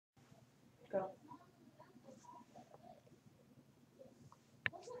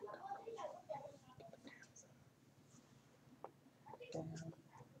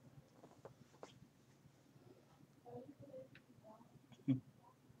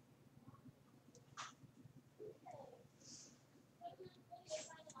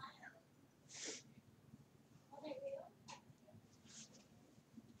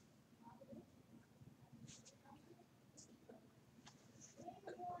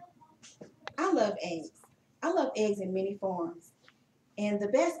love eggs. I love eggs in many forms. And the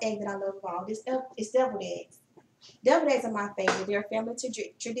best egg that I love of all is deviled eggs. Deviled eggs are my favorite. They're a family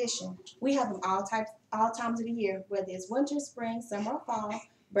tradition. We have them all times of the year, whether it's winter, spring, summer, or fall,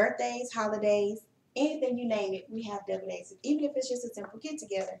 birthdays, holidays, anything you name it, we have deviled eggs. Even if it's just a simple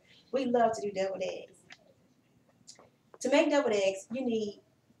get-together, we love to do deviled eggs. To make deviled eggs, you need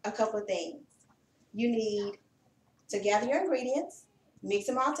a couple of things. You need to gather your ingredients, mix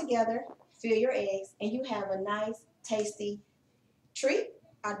them all together, fill your eggs, and you have a nice, tasty treat,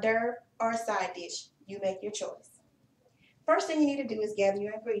 hors d'oeuvre, or a side dish. You make your choice. First thing you need to do is gather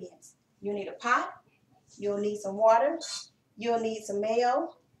your ingredients. You'll need a pot, you'll need some water, you'll need some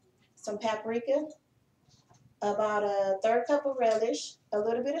mayo, some paprika, about a third cup of relish, a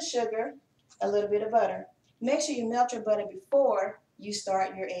little bit of sugar, a little bit of butter. Make sure you melt your butter before you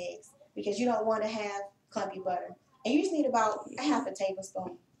start your eggs because you don't want to have clumpy butter. And you just need about a half a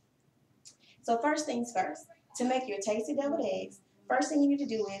tablespoon. So first things first, to make your tasty deviled eggs, first thing you need to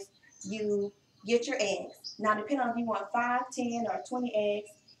do is you get your eggs. Now depending on if you want 5, 10, or 20 eggs,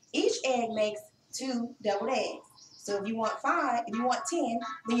 each egg makes 2 deviled eggs. So if you want 10,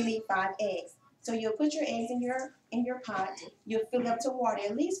 then you need 5 eggs. So you'll put your eggs in your pot. You'll fill it up to water.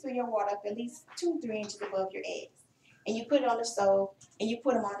 At least fill your water up at least 2-3 inches above your eggs. And you put it on the stove and you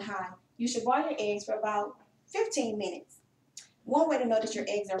put them on high. You should boil your eggs for about 15 minutes. One way to know that your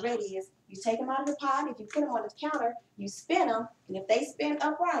eggs are ready is you take them out of the pot. If you put them on the counter, you spin them. And if they spin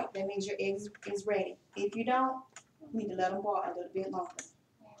upright, that means your eggs is ready. If you don't, you need to let them boil a little bit longer.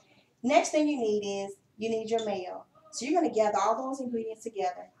 Next thing you need is you need your mayo. So you're going to gather all those ingredients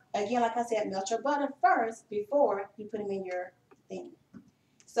together. Again, like I said, melt your butter first before you put them in your thing.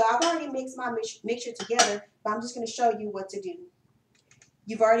 So I've already mixed my mixture together, but I'm just going to show you what to do.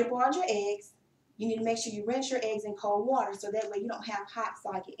 You've already boiled your eggs. You need to make sure you rinse your eggs in cold water so that way you don't have hot,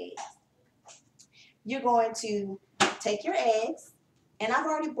 soggy eggs. You're going to take your eggs, and I've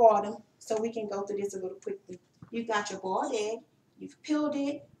already boiled them, so we can go through this a little quickly. You've got your boiled egg, you've peeled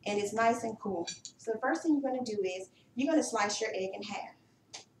it, and it's nice and cool. So the first thing you're going to do is you're going to slice your egg in half.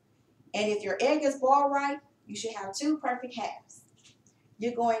 And if your egg is boiled right, you should have 2 perfect halves.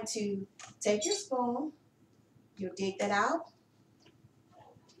 You're going to take your spoon, you'll dig that out,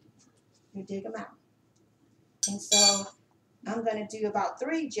 you dig them out. And so I'm going to do about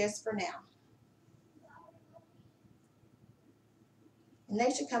 3 just for now. And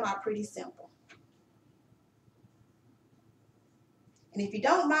they should come out pretty simple. And if you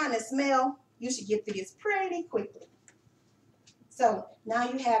don't mind the smell, you should get through this pretty quickly. So now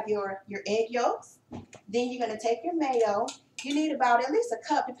you have your egg yolks. Then you're going to take your mayo. You need about at least a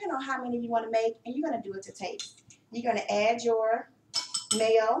cup, depending on how many you want to make, and you're going to do it to taste. You're going to add your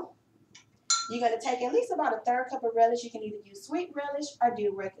mayo. You're going to take at least about a third cup of relish. You can either use sweet relish or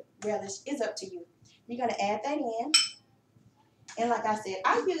do regular relish. It's up to you. You're going to add that in. And like I said,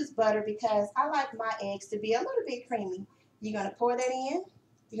 I use butter because I like my eggs to be a little bit creamy. You're going to pour that in.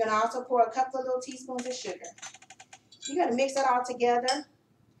 You're going to also pour a couple of little teaspoons of sugar. You're going to mix it all together.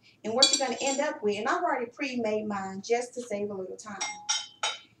 And what you're going to end up with, and I've already pre-made mine just to save a little time.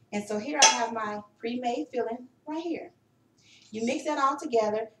 And so here I have my pre-made filling right here. You mix that all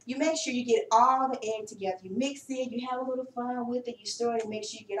together. You make sure you get all the egg together. You mix it, you have a little fun with it, you stir it, and make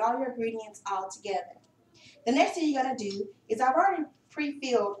sure you get all your ingredients all together. The next thing you're going to do is I've already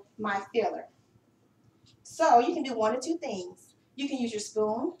pre-filled my filler. So you can do one or two things. You can use your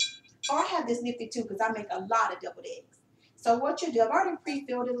spoon, or I have this nifty too because I make a lot of deviled eggs. So what you do, I've already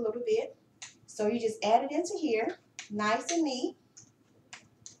pre-filled it a little bit. So you just add it into here, nice and neat.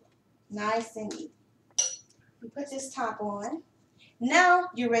 Nice and neat. You put this top on. Now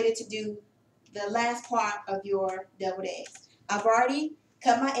you're ready to do the last part of your deviled eggs. I've already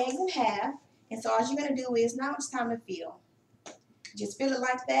cut my eggs in half. And so all you're going to do is now it's time to fill. Just fill it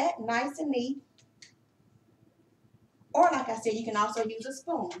like that, nice and neat. Or like I said, you can also use a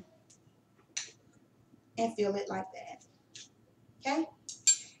spoon and fill it like that. Okay?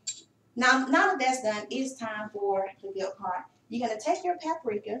 Now that that's done, it's time for the good part. You're going to take your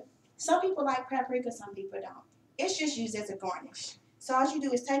paprika. Some people like paprika, some people don't. It's just used as a garnish. So all you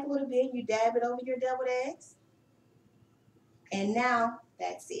do is take a little bit, you dab it over your deviled eggs. And now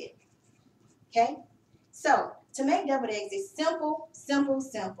that's it. Okay? So to make deviled eggs is simple, simple,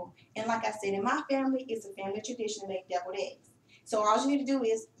 simple. And like I said, in my family, it's a family tradition to make deviled eggs. So all you need to do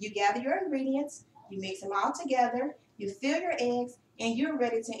is you gather your ingredients, you mix them all together, you fill your eggs, and you're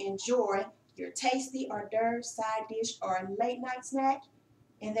ready to enjoy your tasty hors d'oeuvre, side dish, or late night snack.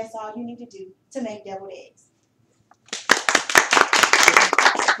 And that's all you need to do to make deviled eggs.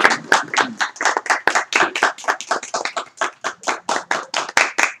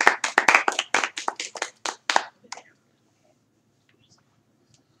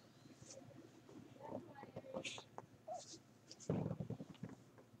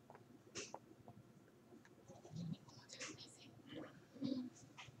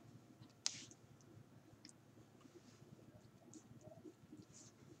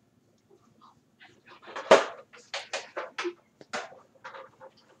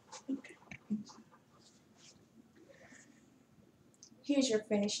 Here's your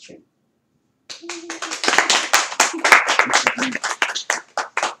finished treat.